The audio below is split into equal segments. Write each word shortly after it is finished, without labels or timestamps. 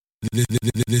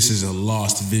This is a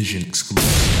Lost Vision exclusive.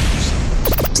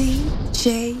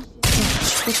 DJ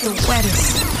Dutch with the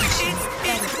wettest.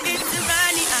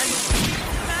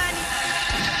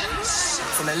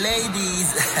 For the ladies,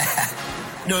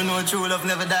 don't know true love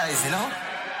never dies, you know?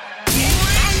 Baby,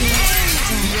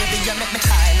 you make me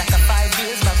high like a 5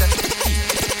 years bag of tea.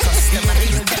 Customer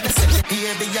real get the set.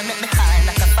 Baby, you make me high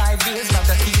like a 5 years bag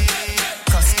of tea.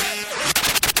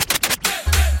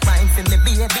 Mind for me,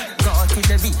 baby, go to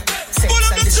the beat. Sex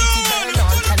and the city burn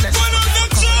all calories.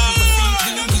 Call you a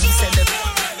free we celebrate.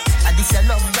 And this your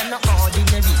love, you're not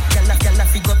ordinary. Gyal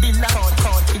figure bill around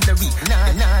called Hillary.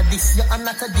 Nah, this you are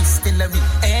not a distillery.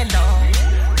 Hello,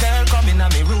 girl, come in my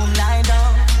room, lie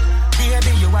down.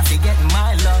 Baby, you have to get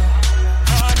my love.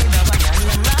 Honey, now I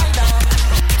am lie down.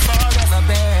 Forever,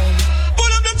 babe. Pull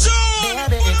up the tune.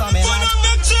 Baby, you coming like.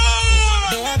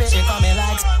 Baby, you coming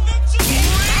like.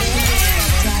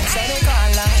 Say they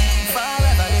call her.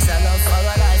 Forever, this a love for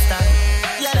a lifetime.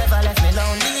 You never left me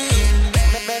lonely.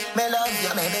 Me love you,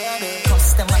 me baby.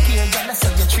 Customer care, girl, that's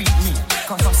how you treat me.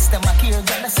 Customer care,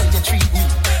 girl, that's how you treat me.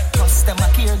 Customer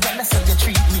care, girl, that's how you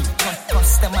treat me.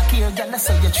 Customer care, girl,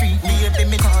 that's how you treat me. Baby,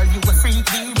 me call you a freak,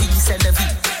 we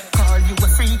celebrate. Call you a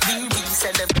freak, we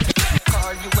celebrate.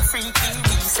 Call you a freak,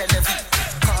 we celebrate.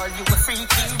 Call you a freak,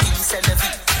 we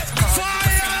celebrate.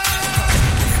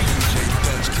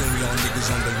 Dutch carry on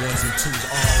niggas on the ones and twos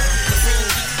all.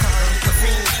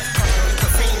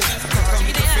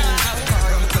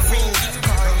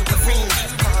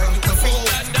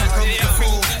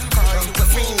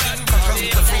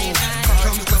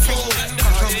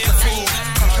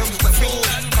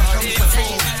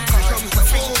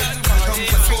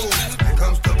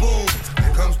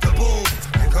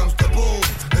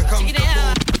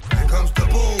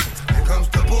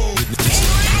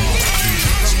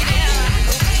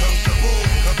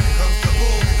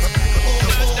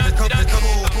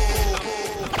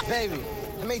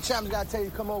 Chams gotta tell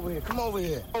you, come over here, over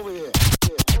here.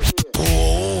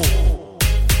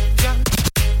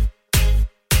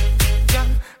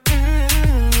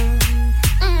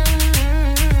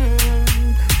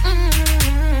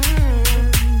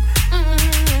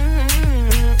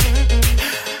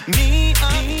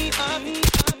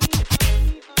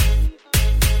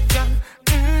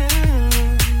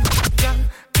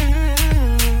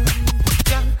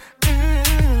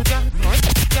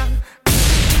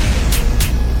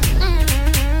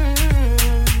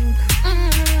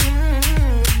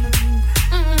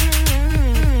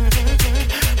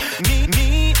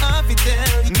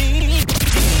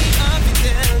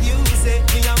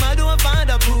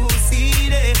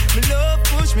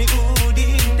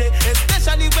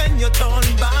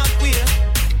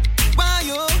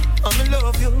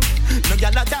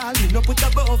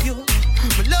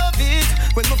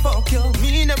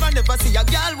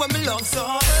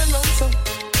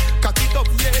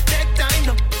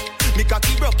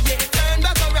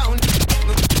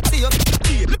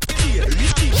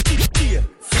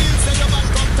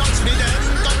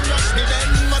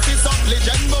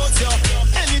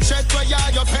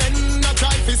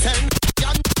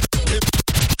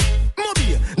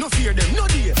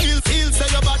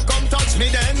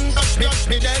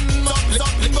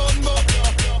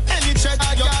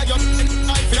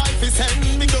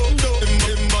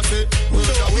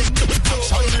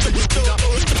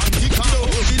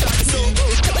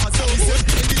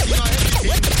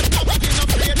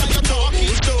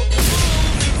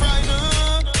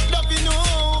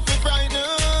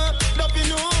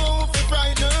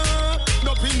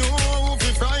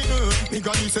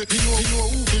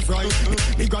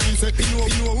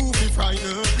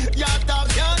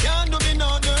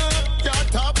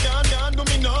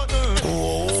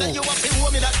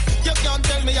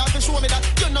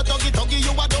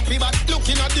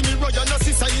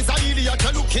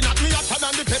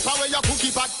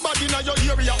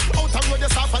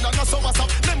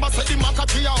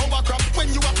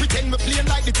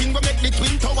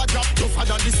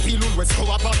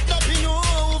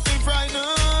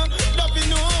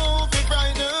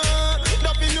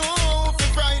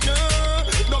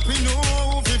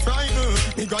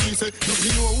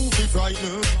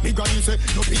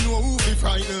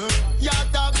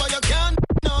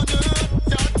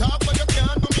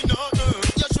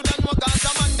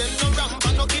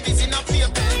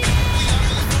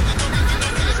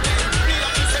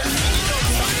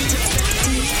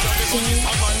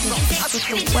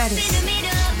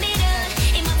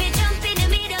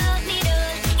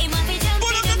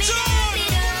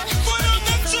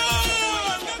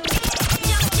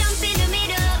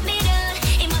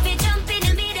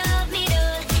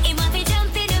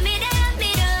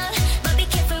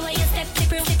 Step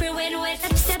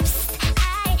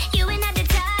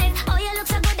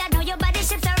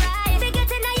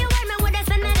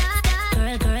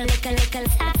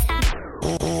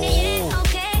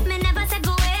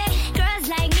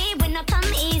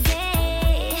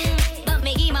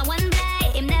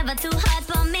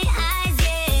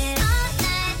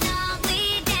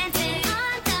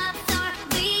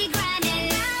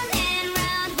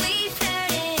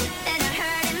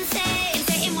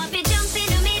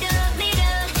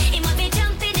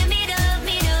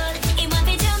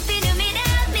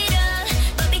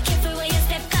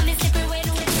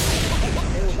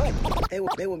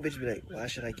Some bitch be like, why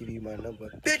should I give you my number?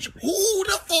 Bitch, who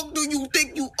the fuck do you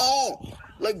think you are?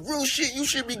 Like, real shit, you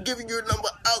should be giving your number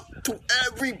out to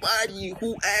everybody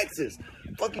who asks.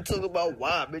 Fuck you talking about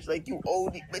why, bitch? Like, you owe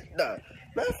me, bitch. Nah.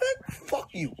 Matter of fact, fuck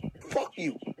you. Fuck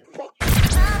you. Fuck you. Love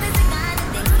is the guy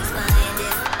that thinks he's flying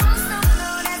this. Also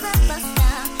known as a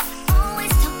buster.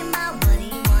 Always talking about what he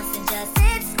wants and just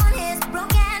sits on his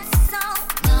broken soul.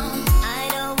 No, I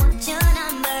don't want your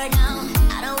number, no.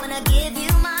 I don't wanna give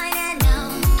you mine, and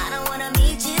no. I don't wanna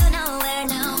meet you nowhere,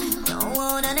 no. Don't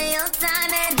want none of your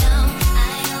time, and no.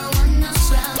 I don't want no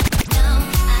scrub, no.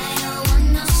 I don't want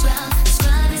no scrub.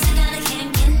 Scrub is the guy that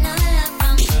can't get no love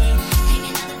from me.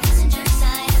 Hanging on the passenger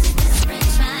side as a desperate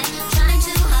trying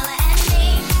to holler at me.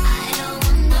 I don't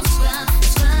want no scrub.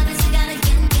 Scrub is the guy that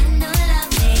can't get no love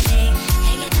from me.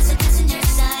 Hanging as a passenger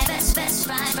side, best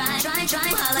ride, try,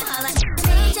 holler.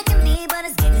 Say checking me, but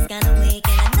his game is kinda weak,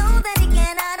 and I know that he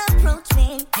cannot approach me.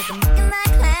 'Cause I'm looking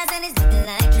like class and he's looking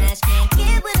like trash. Can't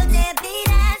get with a deadbeat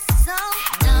ass, so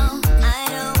no, I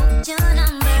don't want your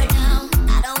number, no.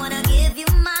 I don't wanna give you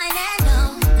mine, and no,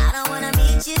 I don't wanna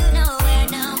meet you nowhere,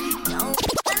 no.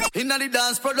 Inna the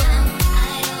dance product. I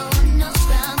don't want no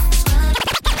scrub.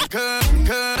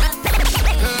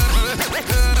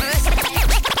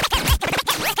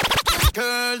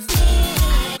 Girls,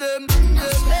 them.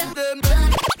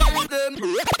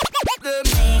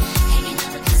 Hanging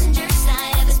on the passenger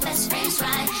side of his best friend's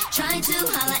ride, trying to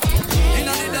holler at me.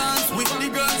 Inna the dance with the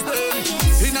girls, them.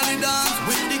 Inna the dance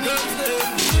with the girls, them.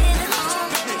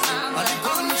 And the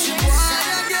country boy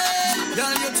again.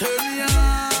 Girl, you turn me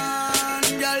on.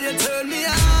 Girl, you turn me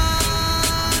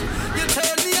on. You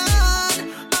turn me on.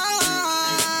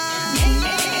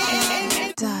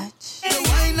 Dutch. You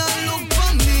wine and look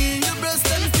for me. Your breast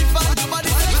and stiff and your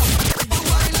body sexy. You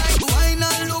wine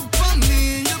and look for me.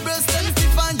 Your breast and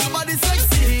stiff and your body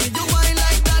sexy. You wine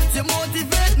like that, you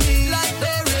motivate me like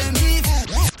Doremi.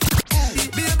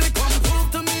 Baby, come prove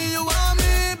to me you want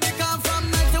me. Because from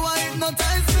night you want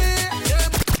hypnotize me. Yeah,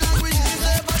 language is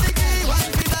a body key.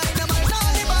 One be like them and now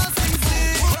the boss sing see.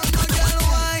 From the girl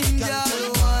wine, girl.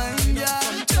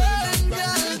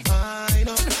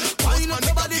 Wine on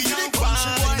the body, you the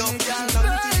country wine,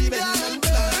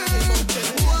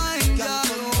 girl.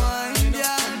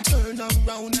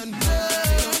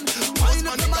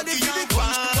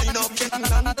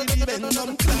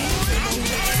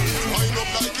 Wind up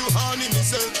like you honey, me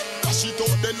say. Cash it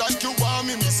out there like you want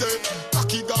me say.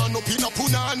 Cocky gone up in a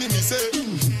punani, me say.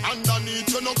 Underneath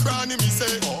you no cranny, me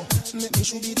say. Make me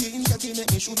show it in, cocky,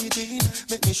 make me show it in.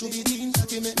 Make me show it in,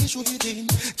 cocky, make me show it in.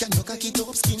 Can you cocky it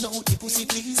up, skin out the pussy,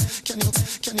 please? Can you?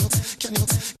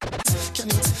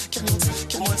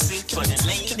 What's it for the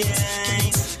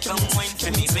ladies? Come wine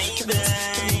for me, baby.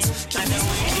 I know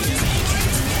when you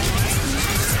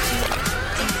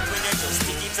when you just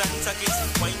stick it and tuck it.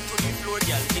 Wine to the floor,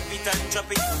 girl, dip it and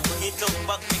drop it. Bring it up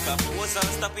back, make a pose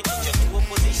and stop it. Just to a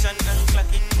position and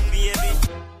clock it, baby.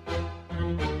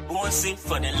 What's it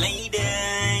for the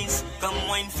ladies? Come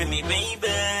wine for me, baby.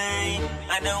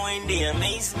 I don't want the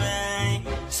amazement.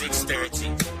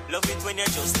 6:30. Love it when you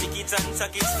just stick it and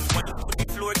tuck it. When you put the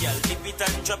floor, girl, dip it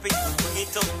and drop it. Bring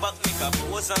it up back, make a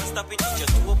pose and stop it.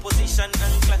 Just to a position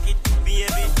and clock it,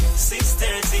 baby.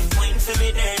 6:30. Wine for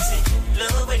me dirty.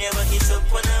 Love when you back it up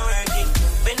when I work it.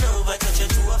 Bend over, touch your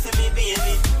toe for me,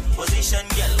 baby. Position,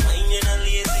 girl, wine you not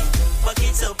lazy. Back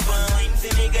it up and wine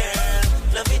for me, girl.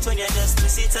 Love it when you just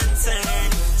twist it and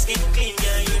turn. Skin clean,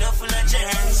 girl, you know full of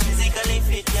germs. Physically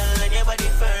fit, girl, and your body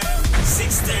firm.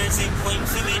 6:30, point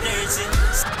for me dirty.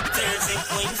 6:30,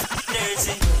 point for me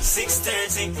dirty.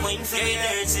 6:30, point for me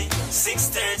dirty.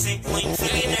 6:30, point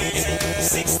for me dirty.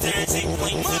 6:30,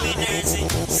 point for me dirty.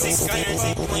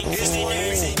 6:30, point for me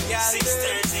dirty.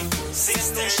 6:30,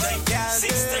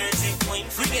 6:30, point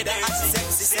for me dirty.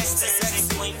 6:30,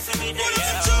 point for me dirty.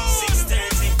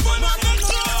 6:30, point for me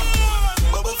dirty.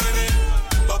 Bubble for me,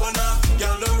 bubble now.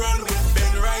 Girl, don't run with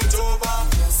bend right over.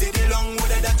 See the long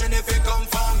with that and if it come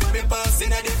from me,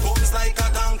 passing at the pumps like a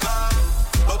tanker.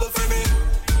 Bubble for me,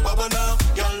 bubble now.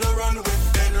 Girl, don't run with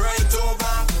bend right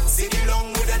over. See the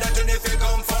long with that and if it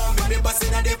come from me,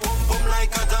 passing at the pump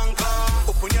like a tanker.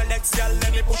 Open your legs, girl,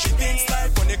 let me push it in.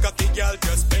 Slide on the cocky, girl,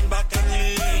 just bend back and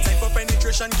lean. Time for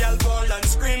penetration, girl, ball and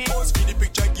scream. Pose for the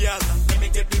picture, girl, let me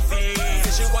take the feel.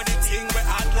 Say she want the thing, we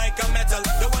hard like a metal.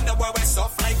 The wonder why we're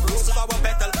soft like rose flower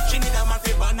petal. She need a man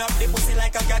to burn up the pussy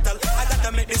like a kettle. I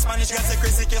gotta make the Spanish girl say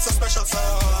crazy, kiss so special. So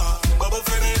bubble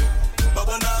for me,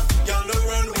 bubble now. Girl, no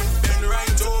run with bend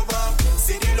right over.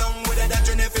 See the long with that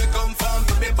and if it come from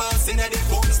me, passing at the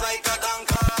pumps like a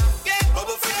tanker.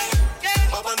 Bubble for me,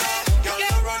 bubble now. Girl,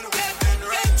 no run with bend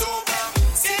right over.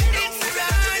 See the long with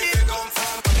that and if it come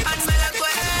from me,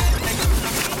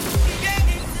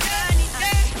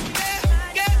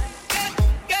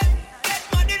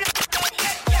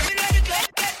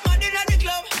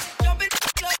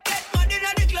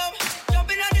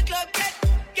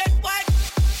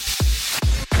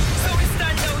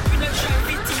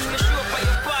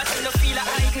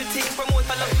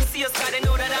 face, cause they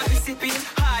know that I be sipping.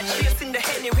 Hard chasing the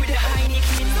Henny with the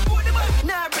Heineken.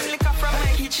 Now bring liquor from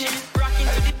my kitchen. Rocking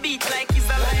to the beat like it's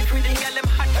a life rhythm. Girl, them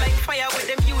hot like fire with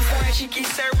them use her. She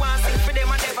kiss her once and for them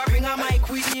I never bring a mic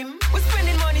with him. We're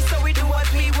spending money so we do what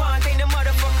we want. Ain't the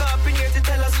motherfucker up in here to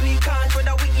tell us we can't.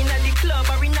 Whether we in the club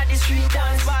or in the street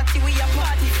dance party, we a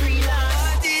party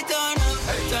freelance. Party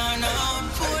turn up,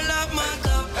 full up my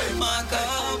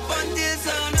cup, until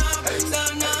sun up,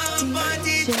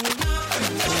 party turn up.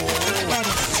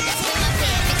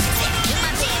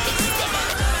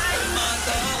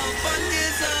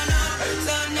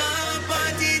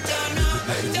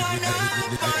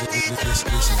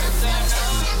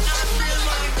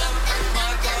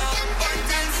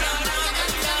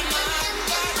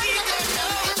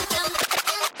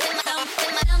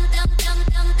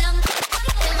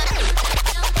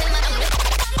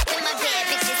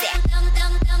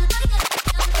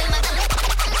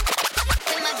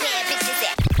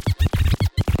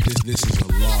 This is a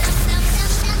lot.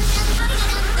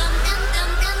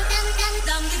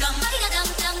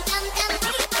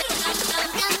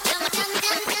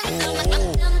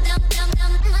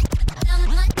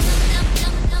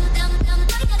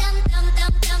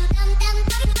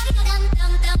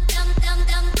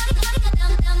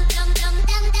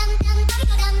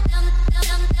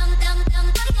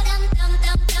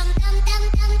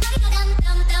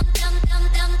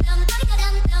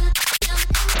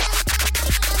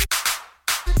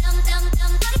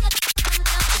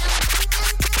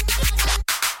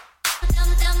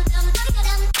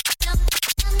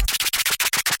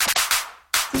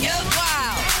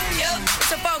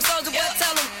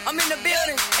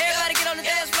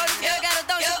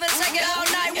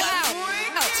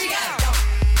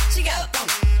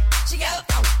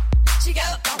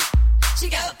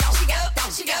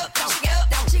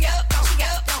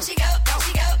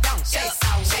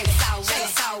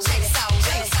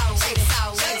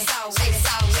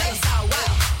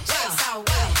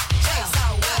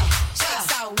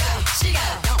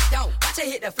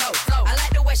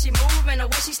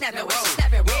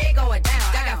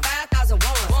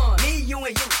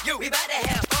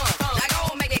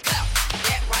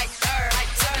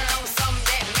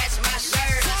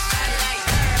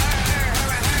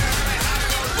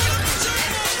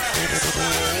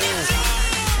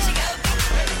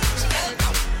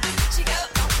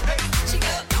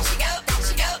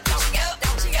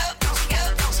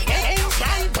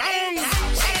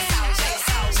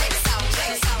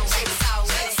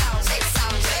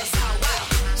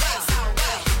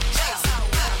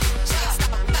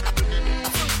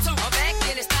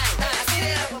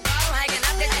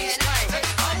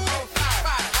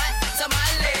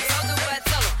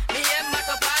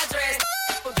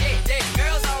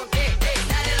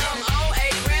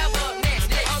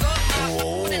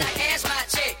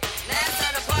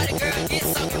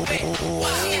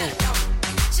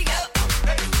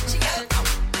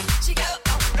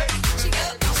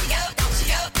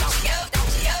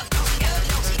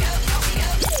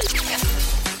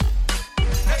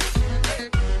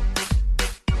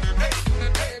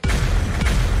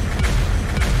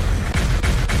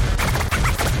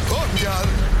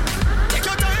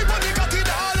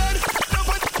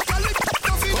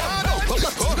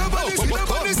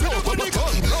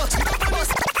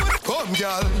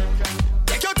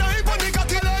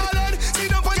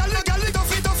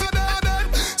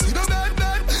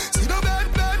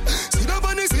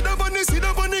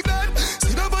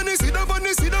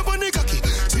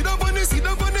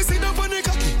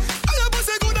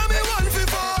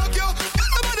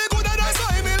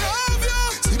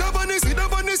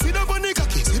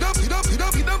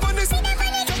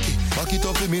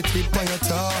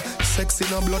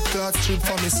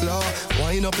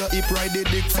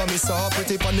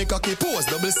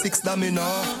 That me know.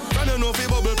 Can you know if you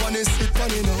bubble pan it, sit pan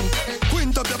it now.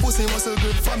 Quint up your pussy muscle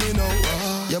grip for me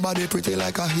now. Your body pretty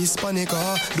like a Hispanic.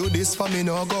 Do this for me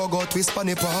now, go twist pan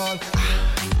it, Paul.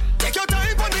 Take your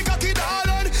time on the cocky,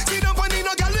 darling. Sit down on the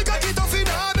no girl, the cocky tough in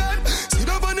her bed. Sit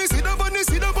down on the, sit down on the,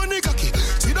 sit down on the cocky.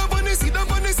 Sit down on the, sit down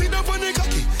on the, sit down on the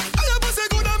cocky. I your pussy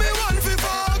good and me want fi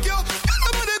fuck you.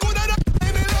 Your body good and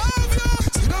I me love you.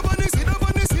 Sit down on the, sit down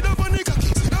on the, sit down on the cocky.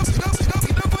 Sit down, sit down, sit down,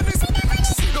 sit down on the,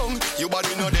 sit down. Your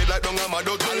body no dead like a mad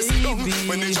dog, sit down.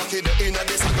 When the jockey the inner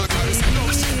the saddle, sit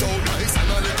down. Sit out nice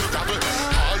and a little gravel.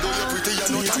 Although you're pretty, you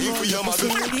no time for your mother.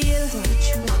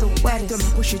 Why don't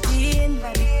you push it in?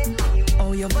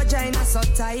 Oh, your vagina so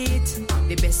tight.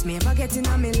 The best me ever getting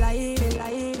on me life.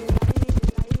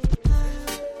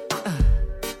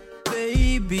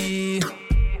 Baby,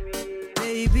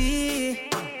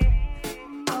 baby.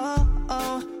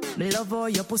 Oh, me love how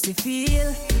your pussy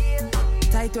feel.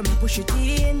 Tight when me push it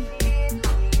in.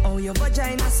 Oh, your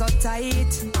vagina so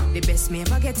tight. The best me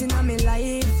ever get in my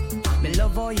life. Me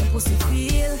love how your pussy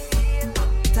feel.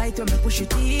 Tight when me push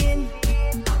it in.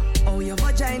 Oh, your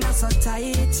vagina so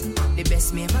tight. The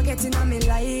best me ever get in my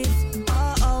life.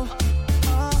 Oh,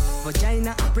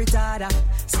 vagina apretada.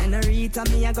 Senorita,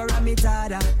 me a go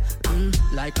ramitada.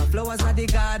 Like a flowers at the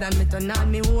garden. Me turn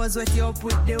on me hose, wet you up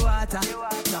with the water.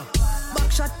 No. Back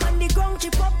shot on the ground,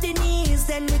 chip up the knees.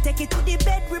 Then we take it to the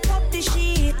bed, rip up the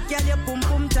sheet. Girl, your pum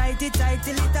pum tighty, tight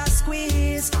till it a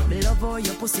squeeze. Me love how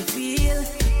your pussy feel.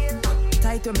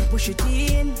 Tight when me push it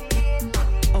in.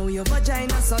 Oh, your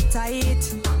vagina so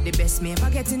tight. The best me ever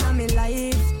get in my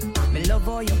life. Me love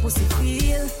how your pussy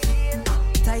feel.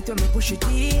 Tight when me push it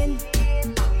in.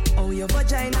 Oh, your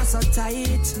vagina so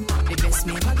tight. The best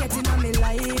me ever get in my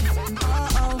life.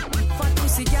 Oh, fat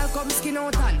pussy girl come skin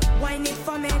out and wine it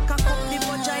for me. Cock up the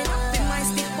vagina. Be my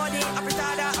stick body.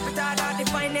 Apretada, the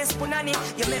finest punani.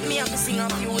 You make me have to sing a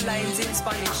few lines in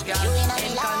Spanish, girl.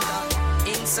 Encanta,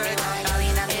 insert,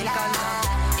 encanta,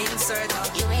 insert,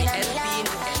 LP,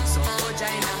 so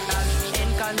vagina,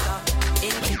 encanta,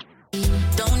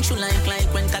 Don't you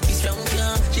like when cocky strong,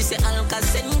 yeah? She say I'll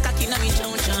send cocky na me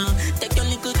chow. Take your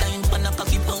little time for the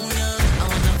cocky pound, yeah. I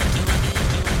wanna fuck you again.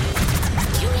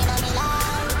 You in a me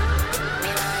life,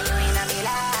 you in a me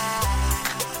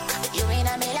life, you in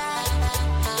a me life.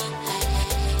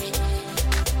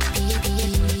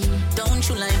 Don't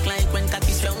you like when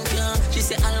cocky strong, yeah? She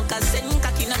say I'll send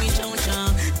cocky na me chow.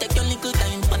 Take your little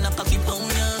time for the cocky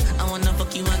pound, yeah. I wanna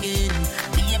fuck you again.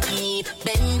 Baby,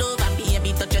 bend over,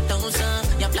 baby, touch your toes,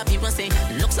 your flap people say,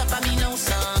 looks up at me now,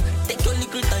 son. Take your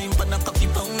little time for the cocky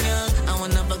pound, yeah. I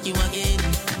wanna fuck you again.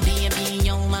 Baby,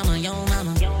 yo mama, yo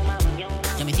mama.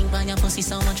 You me think about your pussy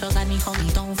so much, you got me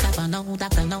homie. Don't flapper, no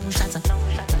doctor, no shatter.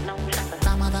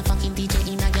 My motherfucking DJ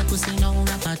in your pussy, no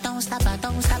rapper. Don't stop her,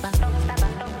 don't stop her.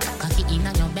 Cocky in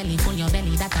your belly, full your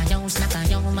belly, that a yo snacker,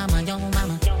 yo mama, yo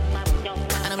mama.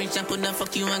 And I reach up and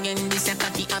fuck you again. This your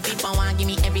cocky happy power. Give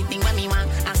me everything when me want.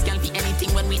 Ask girl for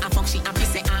anything when we a fuck. She happy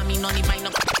say I me none if I no.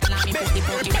 Let me put the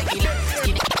pokey regular.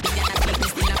 Skin it, me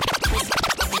still a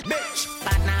bitch.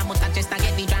 But now but I just a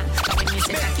get the drop. So when you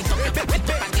say cocky talk, you put it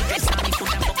up and the dress on me. Put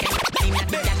a fucking in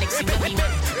the galaxy when we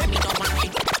want. Me don't want me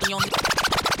on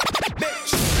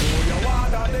bitch. You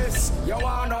wanna this? You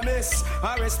wanna miss?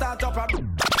 I will start up a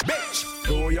bitch.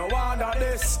 Do you wanna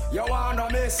this? You wanna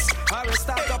miss? I will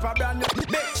start up a brand new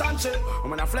bitch and shit. I'm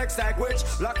gonna flex like witch,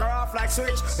 lock her off like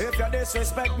switch. If you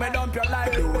disrespect me, dump your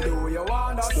life. Do you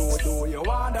wanna? Do you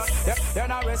wanna? Yeah,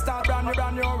 then I will start brand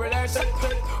new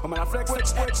relationship. I'm gonna flex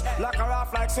witch, lock her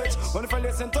off like switch. When if you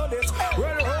listen to this,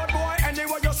 well, road boy,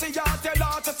 anyway you see her, tell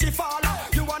her to see follow.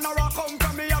 You wanna rock home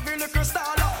from me, have a little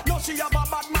star. No, she have a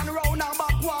bad man round her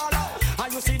back wall.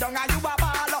 And you see down and you a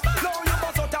baller. No, you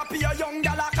bust out a pay a young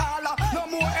gal a caller. No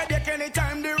more headache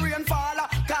anytime the rain fall.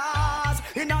 Cause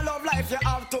in a love life you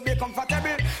have to be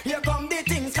comfortable. Here come the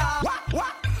things called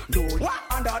what? Do what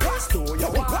under this? Do you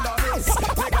under this?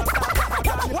 Make a start up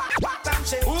again. What? And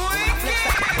shit.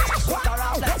 What are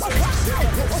our blessings?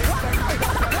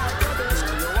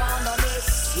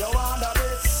 You under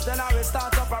this? Then I will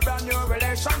start up a brand new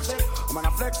relationship. I'm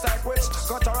gonna flex like witch,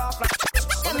 cut her off like.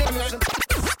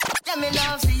 Let me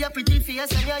love, see your pretty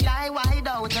face and your eye wide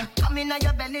out. Come in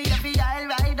your belly, every eye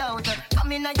ride out.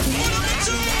 Come in your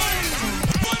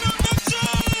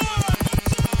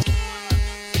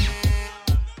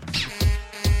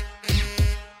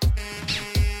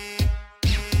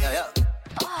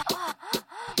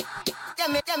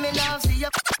Let me love, see your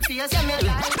face and your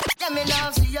eye. Let me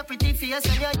love, see your pretty face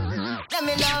and your. Let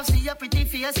me love, see your pretty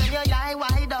face and your eye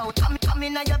wide out. Come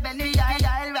in your belly,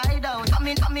 eye ride out. Come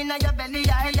in your belly,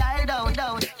 eye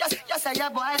out. Just say your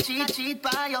boy cheat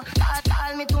by you.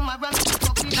 Call me tomorrow, make we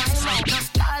fucking eye out.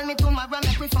 Just call me tomorrow,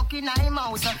 make we fucking eye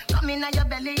out. Come in your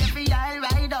belly, every eye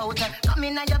ride out. Come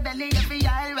in your belly, every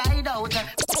eye ride out.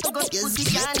 Good pussy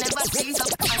can never freeze up.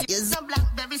 Yes, a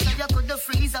blackberry so you could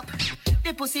freeze up.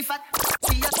 The pussy fat,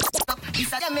 see you up.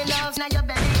 It's a let me love, now your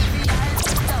belly, every eye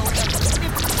ride out.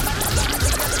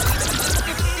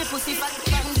 The pussy fat,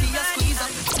 see you squeeze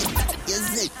up.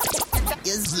 Yes, it.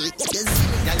 Girl,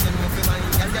 you know fi wine.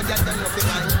 Girl, you know fi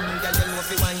wine. Girl, you know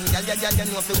fi wine. Girl, you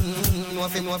know fi.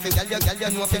 Girl, you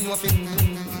know fi.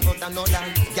 But another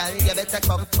girl, you better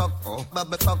cock,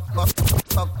 bubble cock.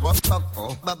 fuck.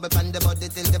 Bubble pan the body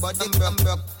till the body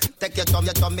broke. Take your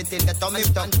tummy till the tummy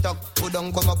tuck. Who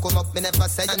don't come up, me never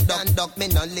say you duck. Me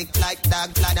no lick like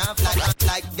dog, fly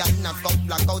like y'all knock up,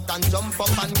 black out and jump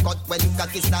up and cut. When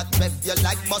cocky start rev, you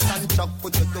like bus and truck.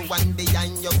 Put you to one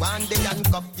behind you, one the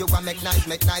handcuff. You want make nice,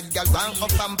 girl, run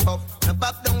up and pop.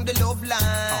 Pop down the love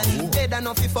line. Better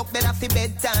no fi fuck, better fi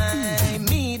bedtime.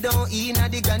 Me don't eat na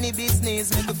the granny business.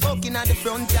 Make the fucking at the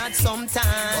front yard sometime.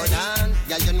 Hold on,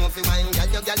 girl, you know fi wine, girl,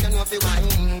 you know fi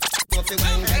wine. Know fi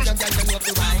wine, girl, you know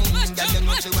fi wine. Girl, you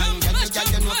know fi wine, girl,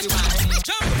 you know fi wine.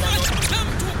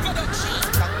 Jump to production.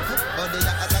 Body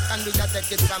ya attack and we just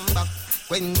take it from back.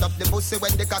 Wind up the pussy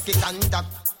when the cocky contact.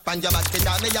 Panja body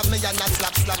down, me have me and a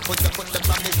slap. Put the from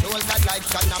the shoulder like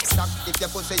a knapsack. If your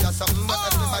pussy you something,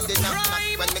 everybody knock.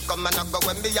 When me come and I go,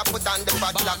 when me a put on the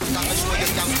padlock. Cause me show you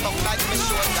can fuck like me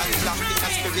show that black. In a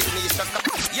spirit me shut up.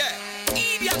 Yeah,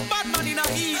 idiot bad man in a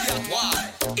idiot.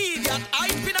 Why? Idiot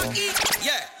hype in a idiot.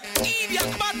 Yeah, idiot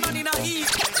bad man in a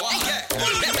idiot. Why? Yeah,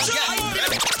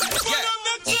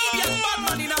 idiot bad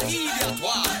man in a idiot.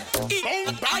 Why?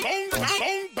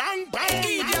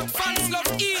 Idiot fans love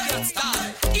idiot style.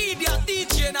 Idiot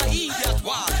DJ and a idiot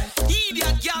wall.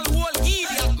 Idiot girl whole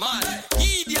idiot man.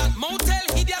 Idiot motel,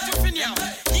 idiot opinion.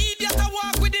 Idiot a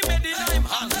walk with the med in him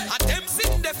hand. A them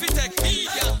sitting there fi take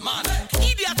idiot man.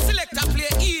 Idiot selector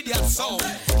play idiot sound.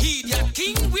 Idiot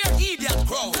king wear idiot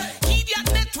crown. Idiot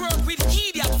network with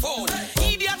idiot phone.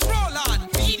 Idiot roll on,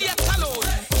 idiot cologne.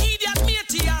 Idiot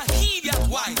matey and idiot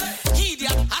white.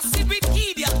 Idiot acid with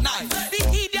idiot knife. The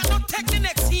idiot don't take the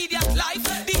next idiot life.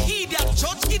 The idiot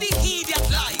judge give the idiot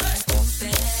life.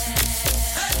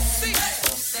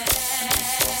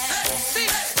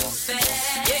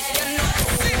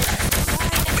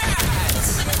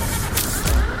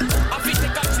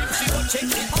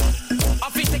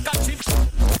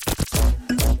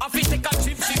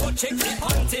 Check the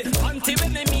auntie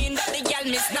when me mean that the girl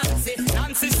Miss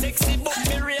Nancy sexy but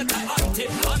me rate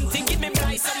auntie give me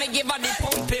price so me give her the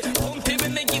pumpy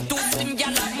when me give to slim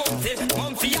girl a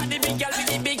mumpy a the big girl with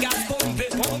the big ass pumpy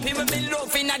when me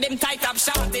love inna them tight up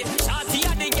shorty a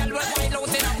the girl when wild out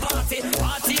in a party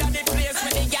a the place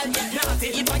where the girl get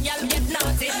naughty if a girl get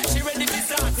naughty she ready to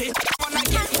start it wanna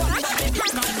get one but the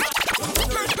girl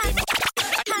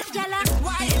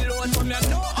wild out from you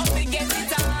know how to get it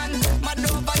on.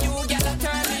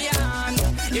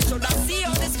 You should have seen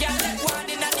how this girl is one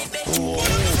in a bed.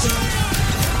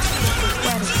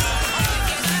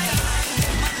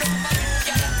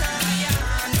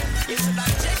 You should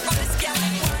have checked how this girl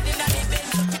is one in a bed.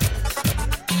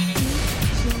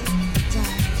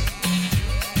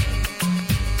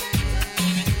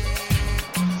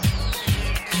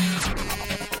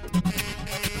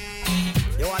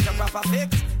 You want a proper fix?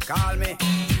 Call me.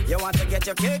 You want to get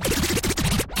your kick?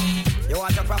 You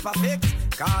want a proper fix?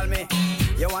 Call me.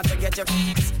 You want to get your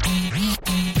kicks?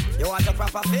 You want a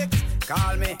proper fix?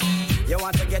 Call me. You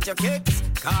want to get your kicks?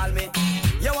 Call me.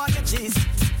 You want your cheese?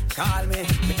 Call me.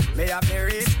 Me have the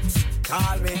wrist?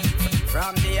 Call me.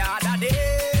 From the other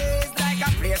days, like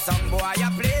I play some boy I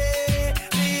play.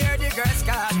 Me hear the girls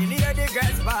calling, hear the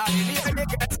girls bawling, hear the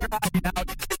girls crying out.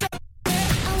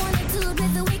 I want a dude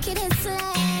with the wickedest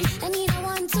slang. I need a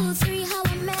 1, 2, 3, how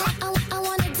I'm mad. I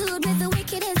want a dude with the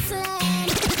wickedest slang.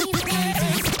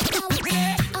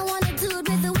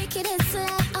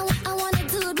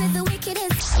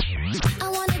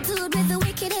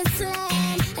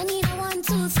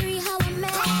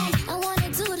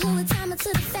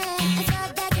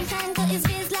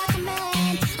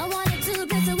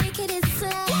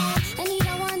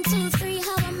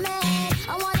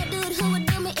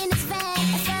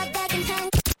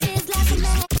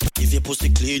 Pussy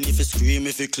clean, if you scream,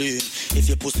 if you clean. If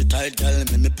you pussy tight, girl,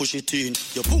 make me push it in.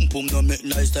 Your pum pum no make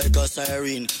nice like a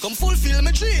siren. Come fulfill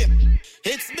my dream.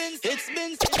 It's been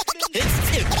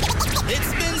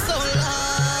so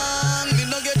long. Me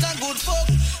no get a good fuck.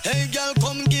 Hey girl,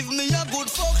 come give me a good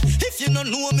fuck. If you no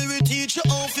know me, we teach you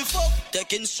how to fuck.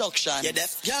 Take instruction. Yeah,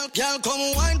 deaf. Girl,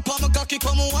 come wine, pa my cocky,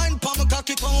 come wine, pa my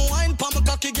cocky, come wine, pa my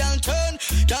cocky, girl turn.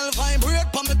 Girl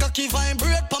vibrate, pa my cocky,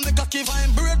 vibrate, pa my cocky,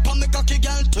 vibrate, pa my cocky,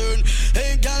 girl turn.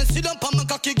 Hey girl, sit down, pa my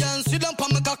cocky, girl, sit down, pa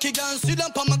my cocky, girl, sit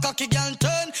down, pa my cocky, girl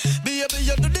turn. Baby,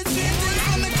 you do the same thing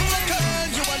for me, girl.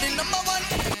 You are the number one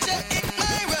in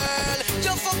my world.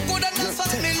 You fuck good and that's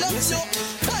why me love you.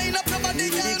 Find up your body,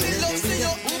 girl, me love see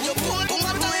you. You pull to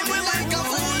my time, we like a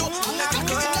fool.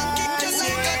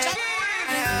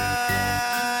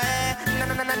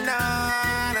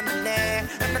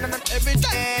 Every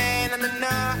time,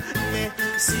 me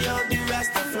see how the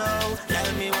rest of flow. Tell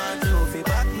me want to fi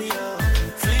back me up,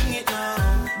 fling it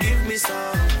now, give me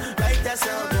some. Right that's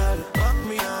how girl, back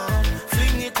me up, fling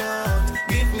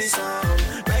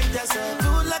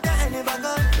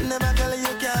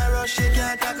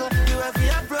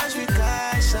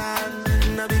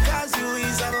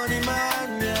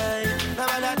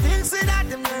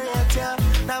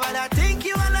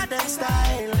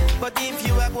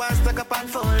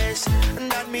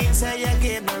say you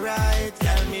gave me right.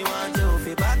 Tell me want you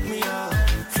fi back me up.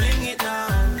 Fling it now,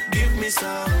 give me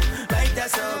some. Right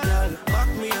that's up, girl, back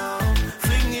me up.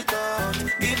 Fling it up,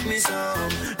 give me some.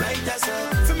 Right that's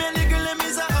up. For me the girl them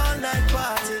is a all night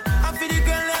party. And for the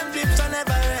girl them lips are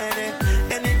never ready.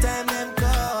 Anytime them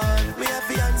call, me have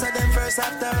to answer them first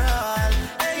after all.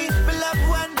 Hey, me love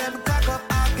when them cock up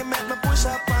argument, me push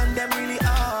up on them really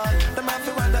hard. Them have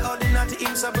to wonder how the naughty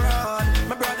imps abroad.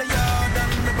 My brother yard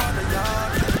and my brother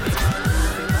yard.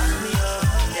 Back me up,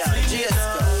 yeah,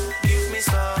 give me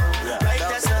some. Right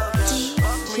that's up,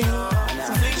 back me up,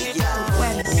 fling it up.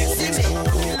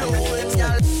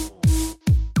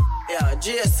 Yeah,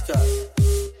 Jessica.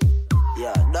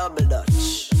 Yeah, double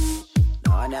dutch.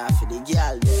 Now I have for the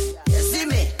girl there. You see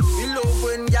me? We love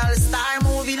when girl star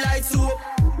movie lights up.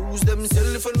 Lose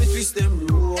themselves and we twist them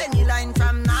rope. Any line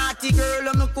from naughty girl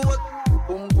on the coat.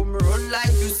 Boom boom run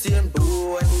like you same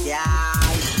boat. Yeah,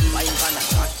 wine for the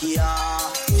Nokia.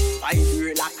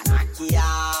 Vibrate like a Nokia.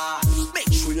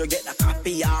 Make sure you get the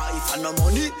copy. If I no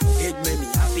money, it make me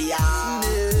happier.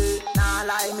 Nah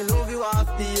lie, me love you off,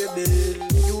 baby.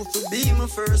 You to be my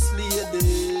first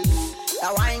lady.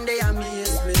 That wine they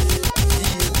amaze me.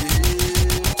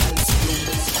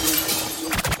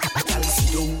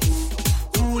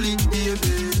 Cool it,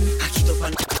 baby. Cock it up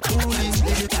and cool it,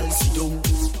 baby. I'll sit down.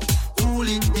 Cool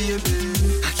it, baby.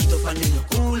 Cock it up and then you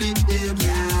cool it, baby.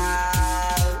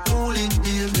 Cool it,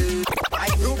 baby. I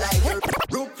look like a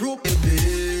rope, baby.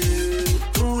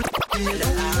 Cool it, baby.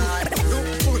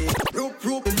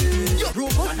 Rope, baby.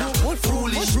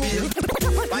 Foolish, baby.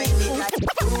 Find me like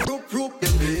rope,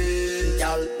 baby.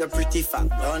 Y'all, you're pretty fat,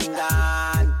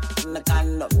 London. The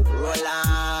kind of roll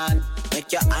on.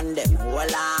 Make your hand them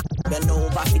hold on. Bend over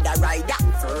for the rider.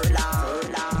 Furlong.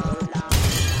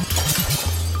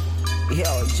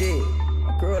 Yo, G, I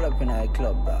grew up in a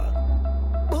club,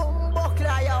 dog. Boom,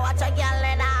 buckler, yo, watch a girl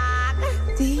in dog.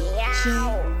 DJ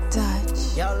Dutch.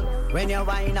 Yo, when you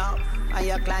wind up and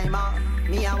you climb up,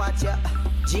 me I watch you.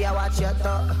 G, I watch your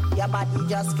toe. Your body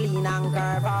just clean and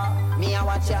curve up. Me I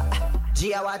watch you.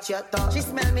 G, I watch your toe. She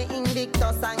smell me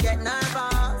Invictus and get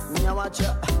nervous. Me I watch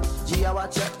you. G, I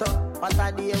watch your toe. What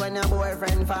a day when your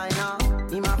boyfriend find out.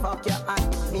 Him a fuck your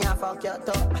hand, me a fuck your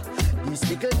toe. This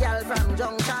little girl from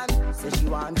Junction say she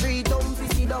want 3 dumb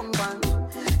pussy dung pan.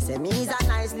 Say me's a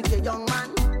nice little young man,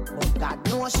 but God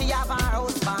knows she have her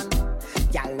husband.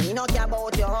 Girl, me no care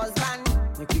about your husband.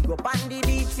 You could go on the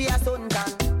beach for your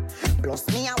suntan. Plus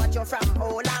me I watch you from how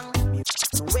long.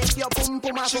 Wake your boom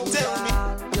boom a boom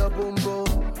down. Your boom boom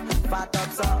fat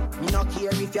up so. Me no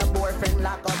care if your boyfriend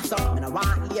lock up so. Me no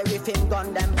want hear if him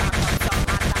gun them back up so.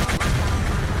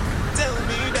 Tell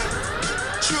me that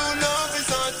true love is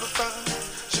hard to find.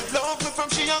 She loved me from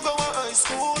she young go to high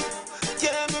school.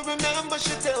 Yeah, me remember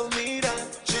she tell me that.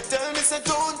 She tell me say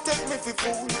don't take me for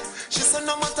fool. She said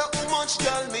no matter how much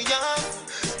girl me have,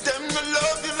 them no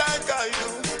love you like I do.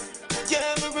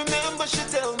 Yeah, me remember she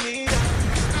tell me that.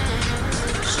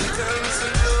 She tell me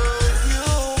say love you,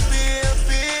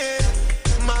 baby,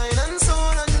 mind and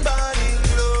soul and body.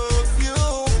 Love you,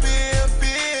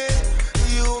 baby,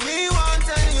 you me want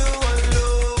and you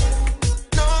alone.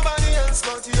 Nobody else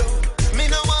but you. Me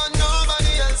no want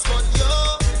nobody else but you.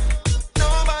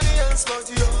 Nobody else but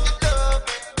you.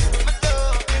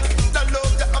 The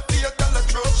love that I feel, the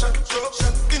attraction.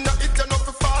 In the it enough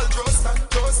to fall, just and.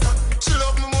 She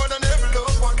love me more than every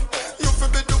loved one. You fi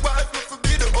be the wife, you fi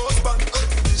be the husband.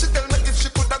 She tell me if she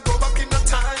coulda go back in the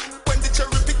time when the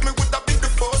cherry pick me woulda be the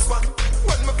first one.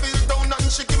 When me feel down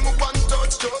and she give me one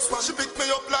touch, just one. She pick me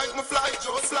up like me fly,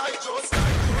 just like.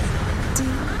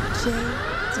 DJ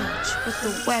Dutch with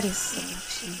the wettest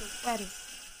selection.